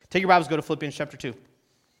Take your Bibles, go to Philippians chapter 2. Not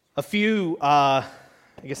a few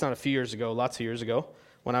years ago, lots of years ago,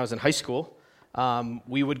 when I was in high school,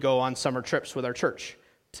 we would go on summer trips with our church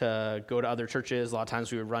to go to other churches. A lot of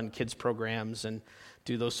times we would run kids programs and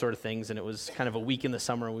do those sort of things, and it was kind of a week in the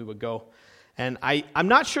summer and we would go. And I'm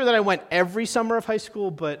not sure that I went every summer of high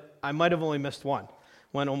school, but I might have only missed one.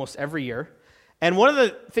 Went almost every year. And one of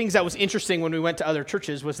the things that was interesting when we went to other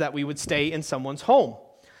churches was that we would stay in someone's home.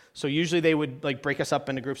 So usually they would break us up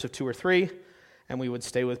into groups of 2 or 3, and we would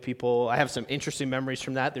stay with people. I have some interesting memories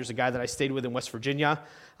from that. There's a guy that I stayed with in West Virginia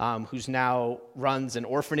who's now runs an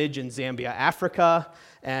orphanage in Zambia, Africa,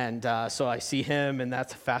 and so I see him, and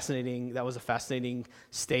that was a fascinating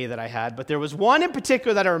stay that I had. But there was one in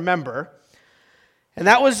particular that I remember, and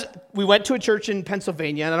that was, we went to a church in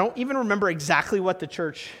Pennsylvania, and I don't even remember exactly what the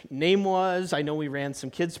church name was. I know we ran some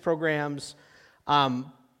kids programs,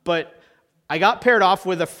 but I got paired off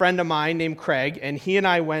with a friend of mine named Craig, and he and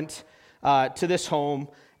I went to this home,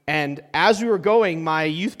 and as we were going, my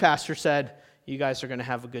youth pastor said, "You guys are going to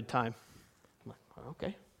have a good time." I'm like,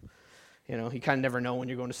 okay. You know, you kind of never know when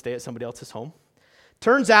you're going to stay at somebody else's home.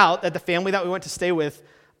 Turns out that the family that we went to stay with,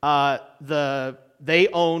 they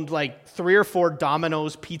owned like 3 or 4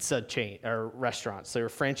 Domino's pizza chain or restaurants. They were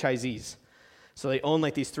franchisees. So they owned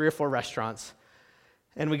like these 3 or 4 restaurants.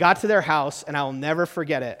 And we got to their house, and I'll never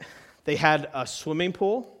forget it. They had a swimming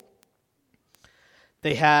pool.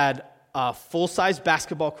 They had a full-size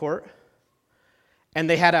basketball court. And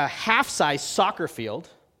they had a half-size soccer field.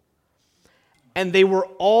 And they were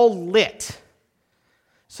all lit.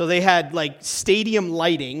 So they had like stadium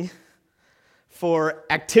lighting for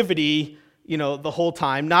activity, the whole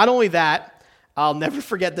time. Not only that, I'll never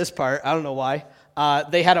forget this part. I don't know why.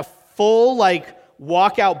 They had a full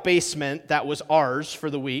walkout basement that was ours for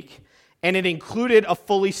the week. And it included a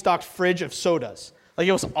fully stocked fridge of sodas.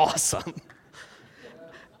 It was awesome.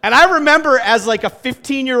 And I remember as a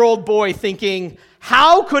 15-year-old boy thinking,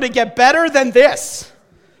 how could it get better than this?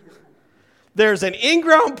 There's an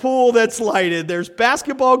in-ground pool that's lighted. There's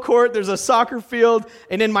basketball court. There's a soccer field.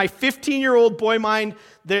 And in my 15-year-old boy mind,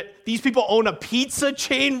 these people own a pizza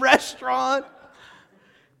chain restaurant.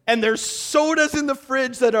 And there's sodas in the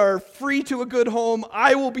fridge that are free to a good home.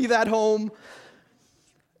 I will be that home.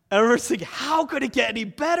 And I remember thinking, how could it get any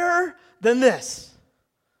better than this?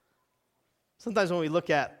 Sometimes when we look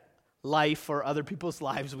at life or other people's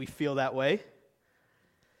lives, we feel that way.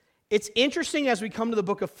 It's interesting as we come to the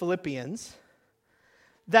book of Philippians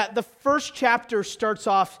that the first chapter starts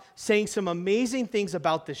off saying some amazing things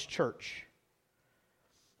about this church.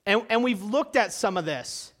 And we've looked at some of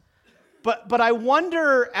this. But I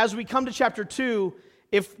wonder, as we come to chapter 2,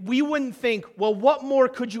 if we wouldn't think, well, what more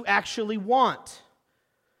could you actually want?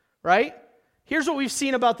 Right? Here's what we've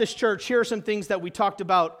seen about this church. Here are some things that we talked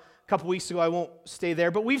about a couple weeks ago. I won't stay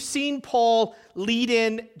there. But we've seen Paul lead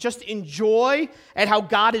in just in joy at how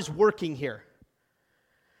God is working here.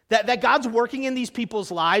 That God's working in these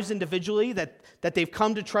people's lives individually, that they've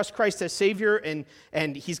come to trust Christ as Savior,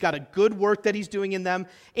 and He's got a good work that He's doing in them.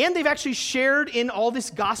 And they've actually shared in all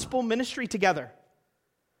this gospel ministry together.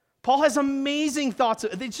 Paul has amazing thoughts.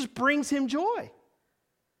 It just brings him joy.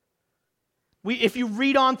 If you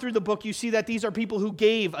read on through the book, you see that these are people who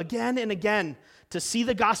gave again and again to see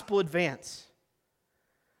the gospel advance.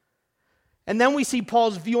 And then we see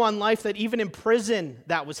Paul's view on life that even in prison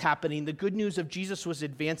that was happening. The good news of Jesus was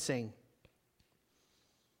advancing.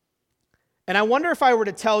 And I wonder if I were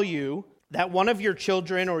to tell you that one of your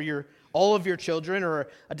children or all of your children or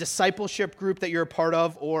a discipleship group that you're a part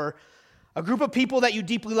of or a group of people that you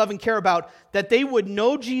deeply love and care about, that they would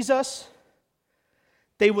know Jesus,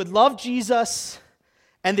 they would love Jesus,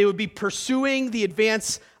 and they would be pursuing the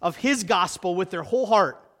advance of His gospel with their whole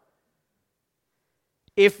heart.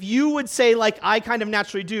 If you would say, like I kind of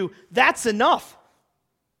naturally do, that's enough.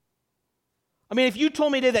 I mean, if you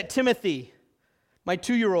told me today that Timothy, my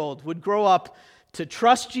 2-year-old, would grow up to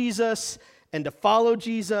trust Jesus and to follow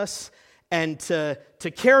Jesus and to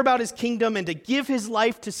care about His kingdom and to give his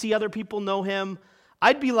life to see other people know Him,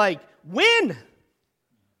 I'd be like, win!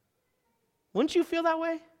 Wouldn't you feel that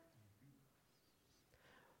way?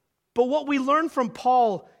 But what we learn from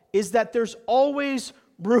Paul is that there's always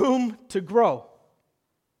room to grow.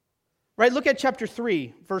 Right? Look at chapter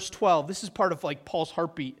 3, verse 12. This is part of Paul's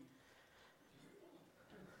heartbeat.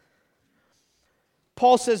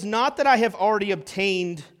 Paul says, not that I have already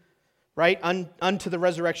obtained, right, unto the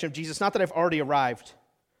resurrection of Jesus, not that I've already arrived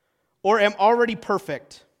or am already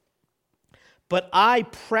perfect, but I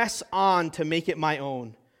press on to make it my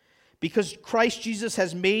own, because Christ Jesus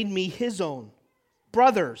has made me His own.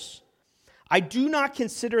 Brothers, I do not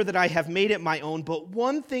consider that I have made it my own, but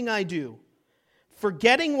one thing I do,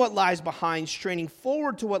 Forgetting what lies behind, straining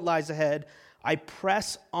forward to what lies ahead, I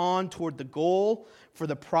press on toward the goal for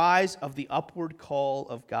the prize of the upward call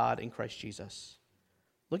of God in Christ Jesus.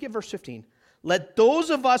 Look at verse 15. Let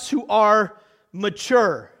those of us who are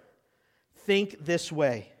mature think this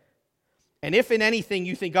way. And if in anything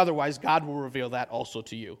you think otherwise, God will reveal that also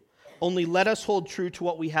to you. Only let us hold true to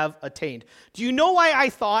what we have attained. Do you know why I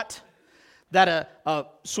thought that a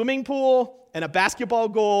swimming pool and a basketball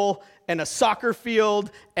goal and a soccer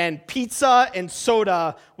field and pizza and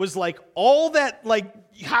soda was like all that, like,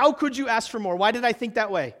 how could you ask for more? Why did I think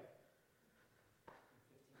that way?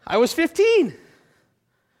 I was 15.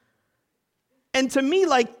 And to me,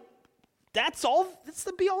 like, that's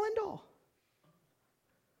the be-all, end-all.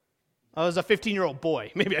 I was a 15-year-old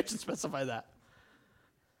boy. Maybe I should specify that.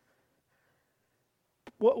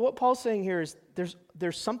 What Paul's saying here is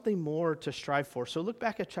there's something more to strive for. So look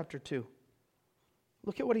back at chapter 2.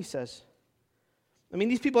 Look at what he says. I mean,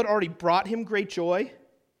 these people had already brought him great joy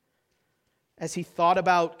as he thought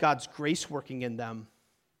about God's grace working in them.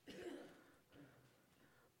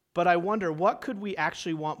 But I wonder, what could we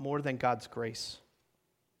actually want more than God's grace?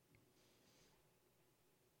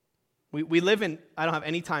 We live in, I don't have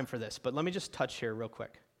any time for this, but let me just touch here real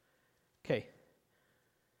quick. Okay.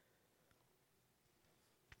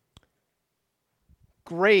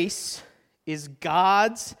 Grace is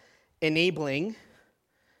God's enabling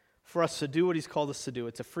for us to do what he's called us to do.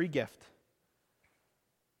 It's a free gift.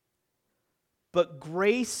 But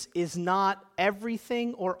grace is not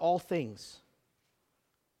everything or all things.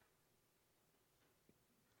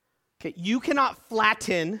 Okay, you cannot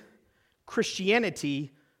flatten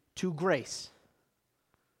Christianity to grace.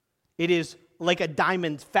 It is like a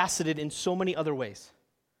diamond faceted in so many other ways.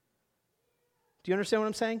 Do you understand what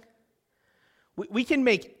I'm saying? We can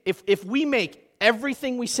make, if we make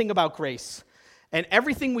everything we sing about grace, and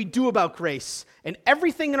everything we do about grace, and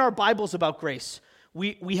everything in our Bibles about grace,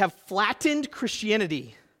 we have flattened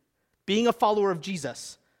Christianity, being a follower of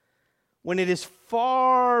Jesus, when it is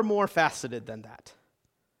far more faceted than that.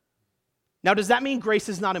 Now, does that mean grace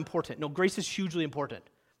is not important? No, grace is hugely important.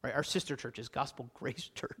 Right? Our sister church is Gospel Grace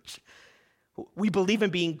Church. We believe in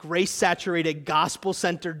being grace-saturated,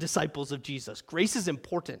 gospel-centered disciples of Jesus. Grace is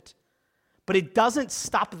important, but it doesn't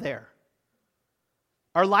stop there.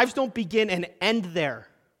 Our lives don't begin and end there.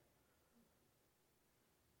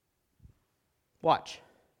 Watch.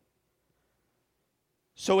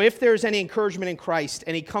 So if there is any encouragement in Christ,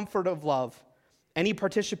 any comfort of love, any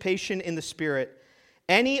participation in the Spirit,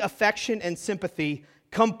 any affection and sympathy,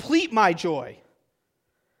 complete my joy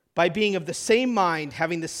by being of the same mind,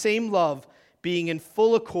 having the same love, being in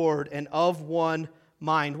full accord and of one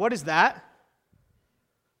mind. What is that?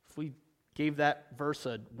 If we gave that verse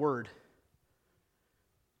a word,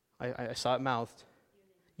 I saw it mouthed.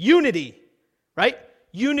 Unity, right?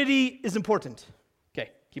 Unity is important.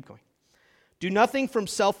 Okay, keep going. Do nothing from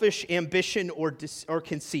selfish ambition or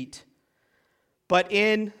conceit, but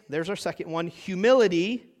in, there's our second one,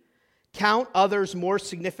 humility, count others more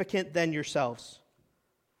significant than yourselves.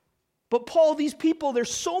 But Paul, these people,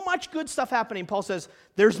 there's so much good stuff happening. Paul says,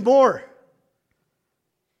 there's more.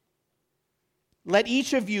 Let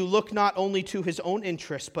each of you look not only to his own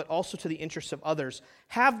interests, but also to the interests of others.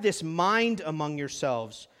 Have this mind among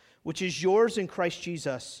yourselves, which is yours in Christ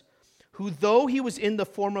Jesus, who, though he was in the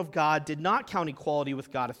form of God, did not count equality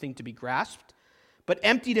with God a thing to be grasped, but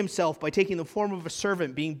emptied himself by taking the form of a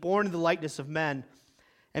servant, being born in the likeness of men.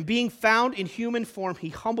 And being found in human form, he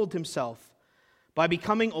humbled himself by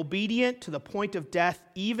becoming obedient to the point of death,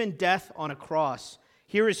 even death on a cross.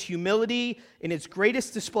 Here is humility in its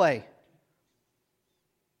greatest display.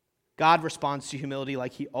 God responds to humility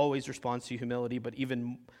like he always responds to humility, but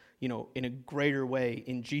even, in a greater way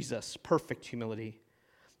in Jesus, perfect humility.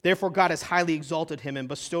 Therefore, God has highly exalted him and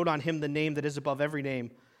bestowed on him the name that is above every name,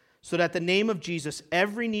 so that the name of Jesus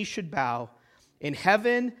every knee should bow in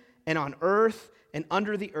heaven and on earth and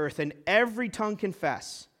under the earth, and every tongue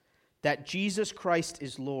confess that Jesus Christ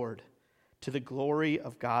is Lord, to the glory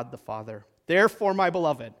of God the Father. Therefore, my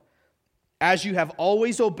beloved, as you have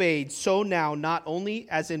always obeyed, so now, not only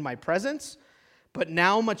as in my presence, but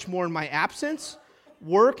now much more in my absence,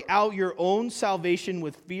 work out your own salvation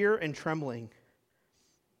with fear and trembling.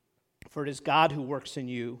 For it is God who works in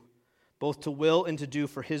you, both to will and to do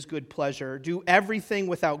for his good pleasure. Do everything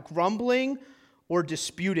without grumbling or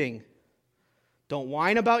disputing. Don't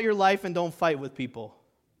whine about your life and don't fight with people.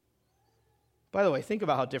 By the way, think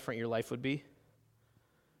about how different your life would be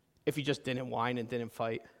if you just didn't whine and didn't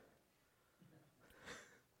fight.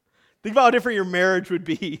 Think about how different your marriage would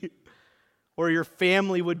be, or your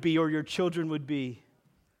family would be, or your children would be.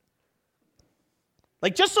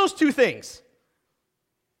 Like just those two things.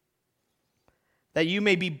 that you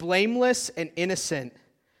may be blameless and innocent,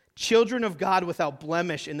 children of God without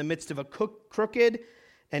blemish in the midst of a crooked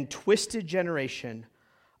and twisted generation,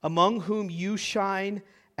 among whom you shine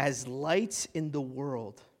as lights in the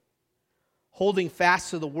world, holding fast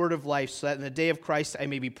to the word of life, so that in the day of Christ I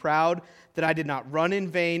may be proud that I did not run in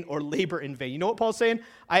vain or labor in vain. You know what Paul's saying?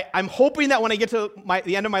 I'm hoping that when I get to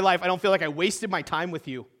the end of my life, I don't feel like I wasted my time with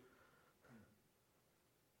you.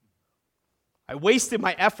 I wasted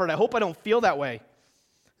my effort. I hope I don't feel that way.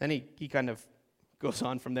 Then he kind of goes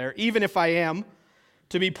on from there. Even if I am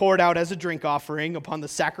to be poured out as a drink offering upon the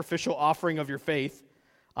sacrificial offering of your faith,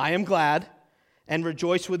 I am glad and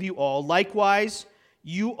rejoice with you all. Likewise,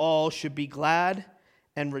 you all should be glad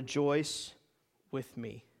and rejoice with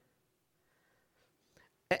me.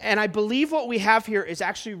 And I believe what we have here is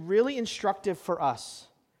actually really instructive for us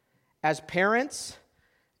as parents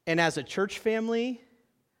and as a church family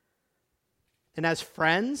and as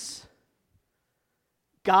friends.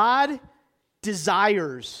 God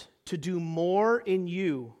desires to do more in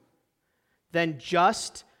you than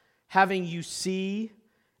just having you see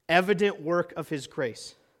evident work of his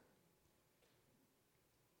grace.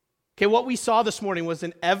 Okay, what we saw this morning was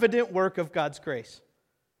an evident work of God's grace.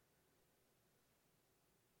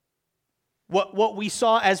 What we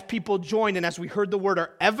saw as people joined and as we heard the word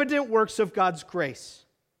are evident works of God's grace.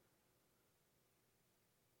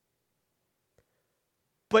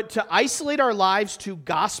 But to isolate our lives to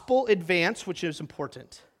gospel advance, which is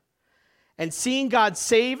important, and seeing God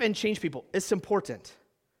save and change people, it's important.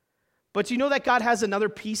 But do you know that God has another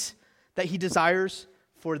piece that he desires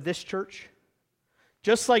for this church?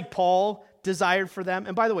 Just like Paul desired for them.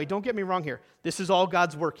 And by the way, don't get me wrong here. This is all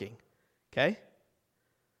God's working, okay?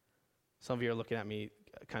 Some of you are looking at me,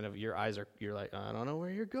 kind of, you're like, I don't know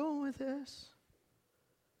where you're going with this.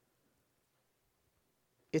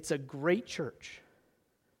 It's a great church.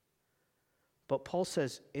 But Paul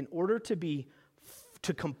says, in order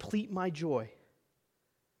to complete my joy,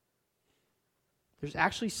 there's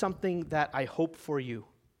actually something that I hope for you.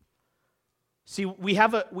 See,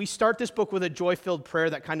 we start this book with a joy-filled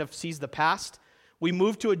prayer that kind of sees the past. We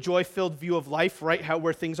move to a joy-filled view of life, right?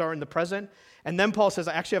 Where things are in the present. And then Paul says,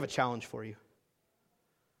 I actually have a challenge for you.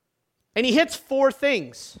 And he hits 4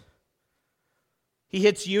 things. He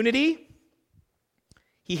hits unity.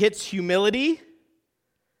 He hits humility.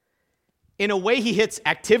 In a way, he hits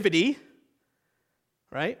activity,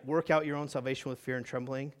 right? Work out your own salvation with fear and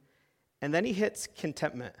trembling. And then he hits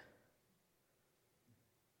contentment.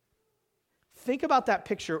 Think about that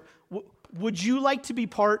picture. Would you like to be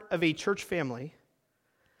part of a church family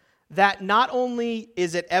that not only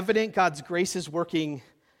is it evident God's grace is working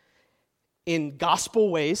in gospel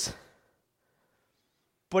ways,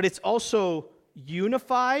 but it's also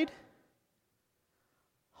unified,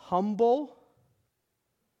 humble,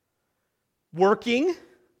 working,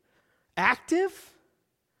 active,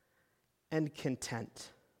 and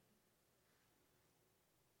content?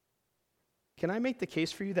 Can I make the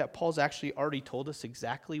case for you that Paul's actually already told us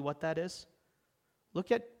exactly what that is?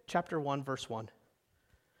 Look at chapter 1, verse 1.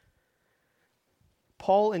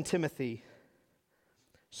 Paul and Timothy,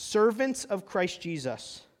 servants of Christ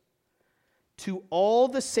Jesus, to all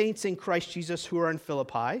the saints in Christ Jesus who are in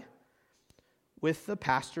Philippi, with the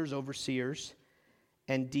pastors, overseers,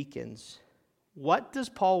 and deacons. What does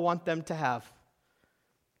Paul want them to have?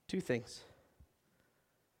 2 things.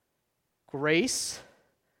 Grace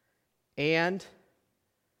and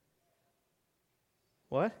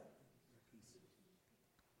what?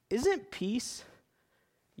 Isn't peace,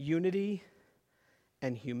 unity,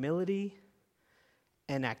 and humility,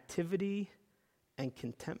 and activity, and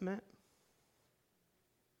contentment?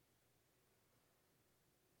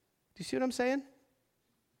 Do you see what I'm saying?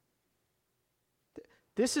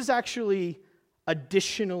 This is actually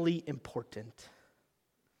additionally important.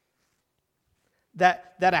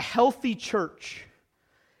 That a healthy church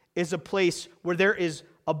is a place where there is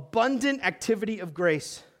abundant activity of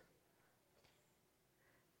grace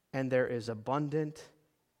and there is abundant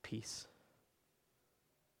peace.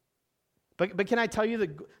 But can I tell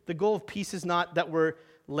you, the goal of peace is not that we're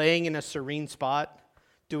laying in a serene spot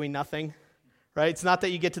doing nothing, right? It's not that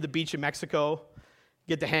you get to the beach in Mexico,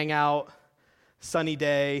 get to hang out, sunny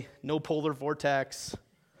day, no polar vortex.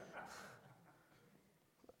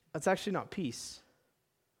 That's actually not peace.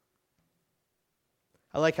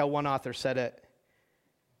 I like how one author said it.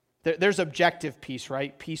 There's objective peace,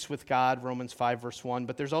 right? Peace with God, Romans 5, verse 1.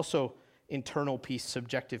 But there's also internal peace,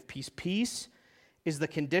 subjective peace. Peace is the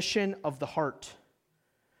condition of the heart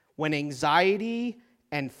when anxiety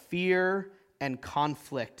and fear and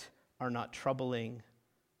conflict are not troubling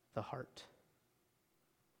the heart.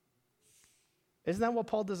 Isn't that what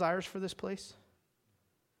Paul desires for this place?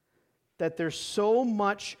 that there's so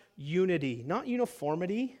much unity, not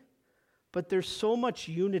uniformity, but there's so much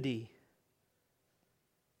unity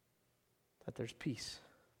that there's peace.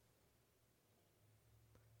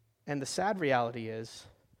 And the sad reality is,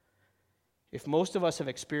 if most of us have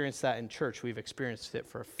experienced that in church, we've experienced it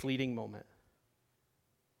for a fleeting moment.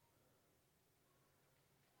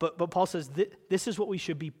 But Paul says this is what we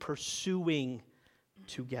should be pursuing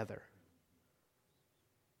together.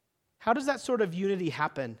 How does that sort of unity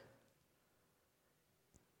happen?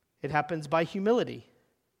 It happens by humility,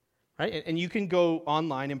 right? And you can go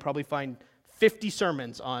online and probably find 50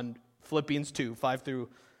 sermons on Philippians 2, 5 through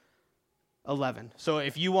 11. So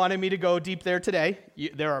if you wanted me to go deep there today,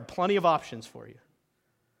 there are plenty of options for you.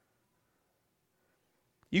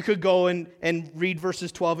 You could go and read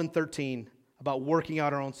verses 12 and 13 about working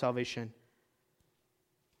out our own salvation.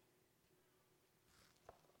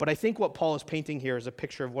 But I think what Paul is painting here is a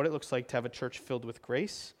picture of what it looks like to have a church filled with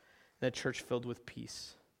grace and a church filled with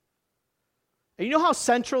peace. And you know how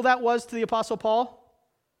central that was to the Apostle Paul?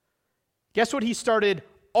 Guess what he started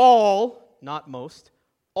all, not most,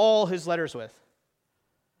 all his letters with?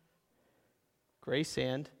 Grace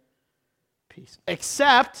and peace.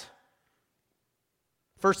 Except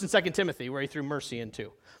 1st and 2nd Timothy, where he threw mercy in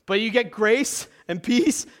too. But you get grace and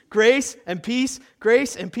peace, grace and peace,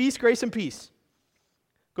 grace and peace, grace and peace.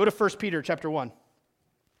 Go to 1 Peter chapter 1.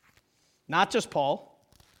 Not just Paul.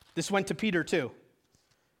 This went to Peter too.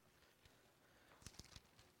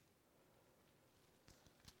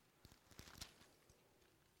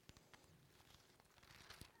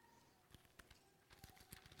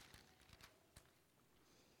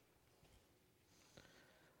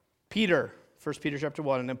 Peter, 1 Peter chapter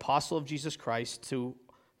 1, an apostle of Jesus Christ, to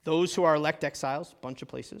those who are elect exiles, a bunch of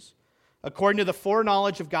places, according to the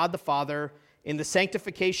foreknowledge of God the Father, in the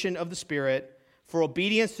sanctification of the Spirit, for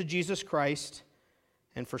obedience to Jesus Christ,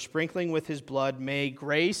 and for sprinkling with his blood, may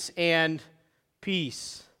grace and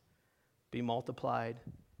peace be multiplied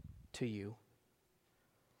to you.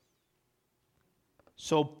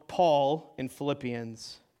 So Paul in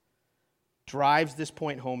Philippians drives this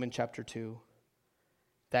point home in chapter 2,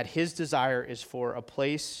 that his desire is for a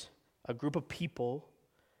place, a group of people,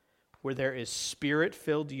 where there is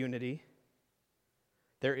Spirit-filled unity,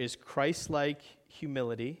 there is Christ-like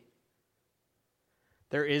humility,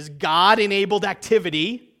 there is God-enabled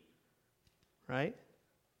activity, right?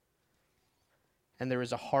 And there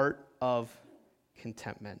is a heart of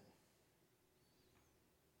contentment.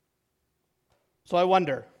 So I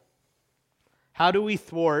wonder, how do we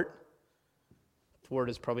thwart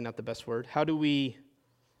is probably not the best word, how do we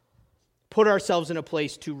put ourselves in a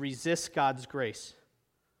place to resist God's grace?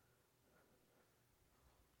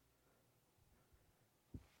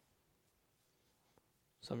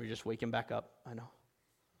 Some of you are just waking back up, I know.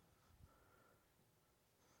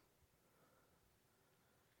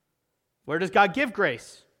 Where does God give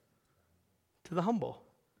grace? To the humble.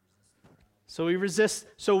 So we resist,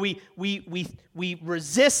 we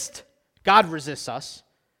resist, God resists us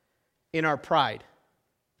in our pride,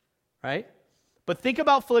 right? But think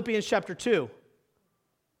about Philippians chapter 2.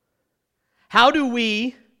 How does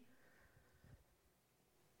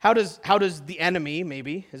the enemy,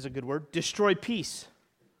 maybe is a good word, destroy peace?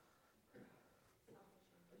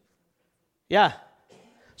 Yeah.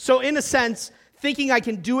 So in a sense, thinking I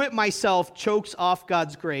can do it myself chokes off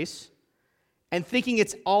God's grace, and thinking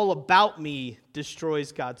it's all about me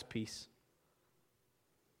destroys God's peace.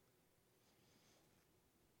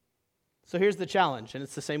 So here's the challenge, and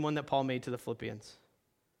it's the same one that Paul made to the Philippians.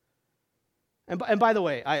 And by the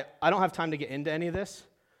way, I don't have time to get into any of this,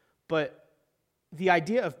 but the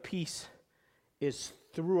idea of peace is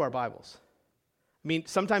through our Bibles. I mean,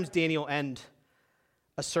 sometimes Daniel end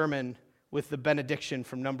a sermon with the benediction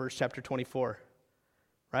from Numbers chapter 24,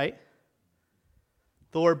 right?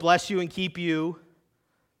 The Lord bless you and keep you.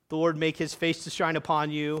 The Lord make his face to shine upon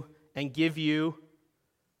you and give you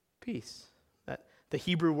peace. The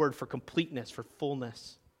Hebrew word for completeness, for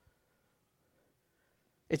fullness.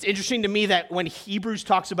 It's interesting to me that when Hebrews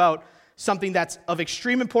talks about something that's of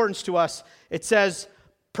extreme importance to us, it says,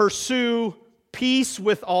 pursue peace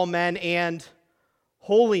with all men and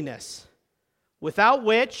holiness, without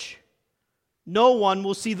which no one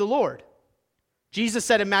will see the Lord. Jesus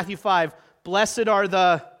said in Matthew 5, blessed are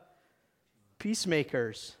the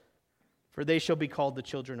peacemakers, for they shall be called the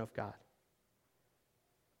children of God.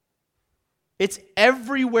 It's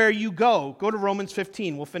everywhere you go. Go to Romans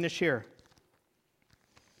 15. We'll finish here.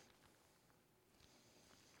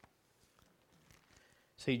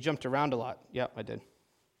 So you jumped around a lot. Yep, I did.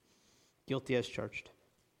 Guilty as charged.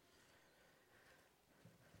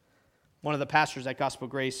 One of the pastors at Gospel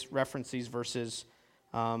Grace referenced these verses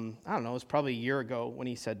I don't know, it was probably a year ago when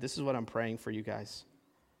he said, this is what I'm praying for you guys.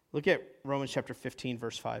 Look at Romans chapter 15,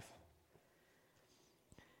 verse 5.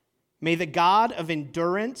 May the God of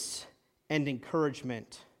endurance and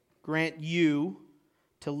encouragement grant you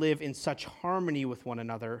to live in such harmony with one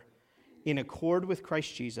another, in accord with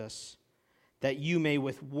Christ Jesus, that you may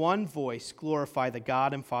with one voice glorify the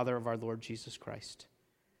God and Father of our Lord Jesus Christ.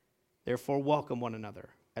 Therefore, welcome one another,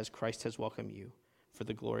 as Christ has welcomed you, for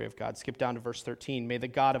the glory of God. Skip down to verse 13. May the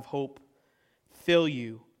God of hope fill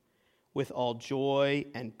you with all joy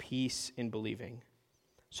and peace in believing,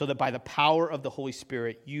 so that by the power of the Holy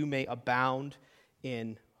Spirit you may abound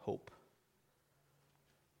in hope.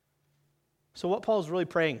 So what Paul is really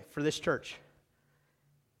praying for this church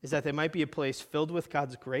is that they might be a place filled with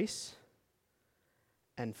God's grace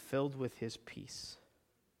and filled with his peace.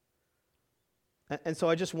 And so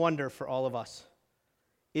I just wonder for all of us,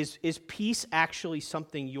 is peace actually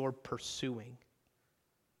something you're pursuing?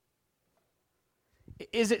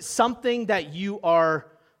 Is it something that you are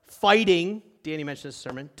fighting, Danny mentioned this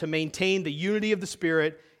sermon, to maintain the unity of the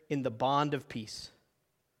Spirit in the bond of peace?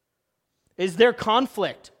 Is there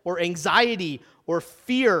conflict or anxiety or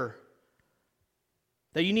fear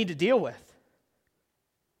that you need to deal with?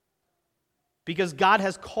 Because God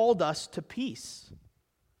has called us to peace.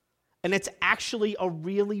 And it's actually a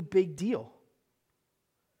really big deal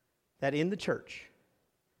that in the church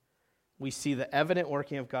we see the evident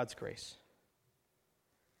working of God's grace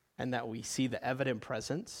and that we see the evident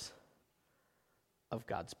presence of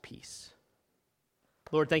God's peace.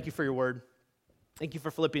 Lord, thank you for your word. Thank you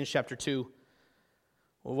for Philippians chapter 2.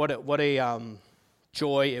 Well, what a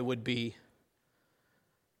joy it would be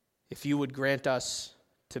if you would grant us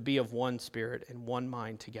to be of one spirit and one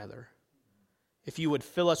mind together. If you would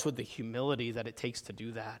fill us with the humility that it takes to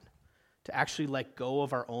do that, to actually let go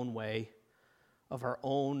of our own way, of our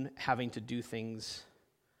own having to do things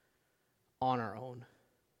on our own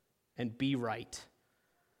and be right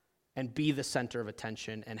and be the center of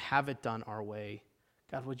attention and have it done our way.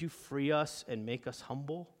 God, would you free us and make us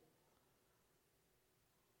humble?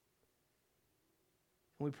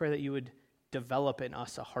 And we pray that you would develop in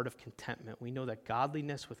us a heart of contentment. We know that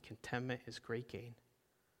godliness with contentment is great gain.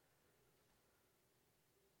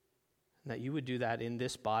 And that you would do that in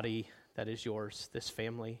this body that is yours, this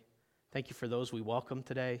family. Thank you for those we welcome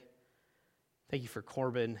today. Thank you for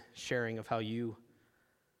Corbin sharing of how you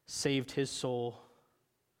saved his soul.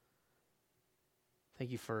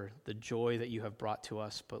 Thank you for the joy that you have brought to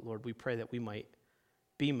us. But Lord, we pray that we might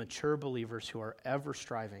be mature believers who are ever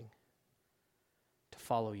striving to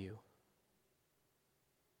follow you,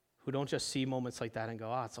 who don't just see moments like that and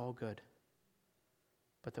go, it's all good,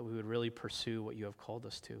 but that we would really pursue what you have called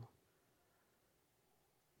us to.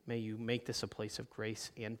 May you make this a place of grace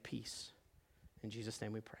and peace. In Jesus'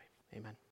 name we pray. Amen.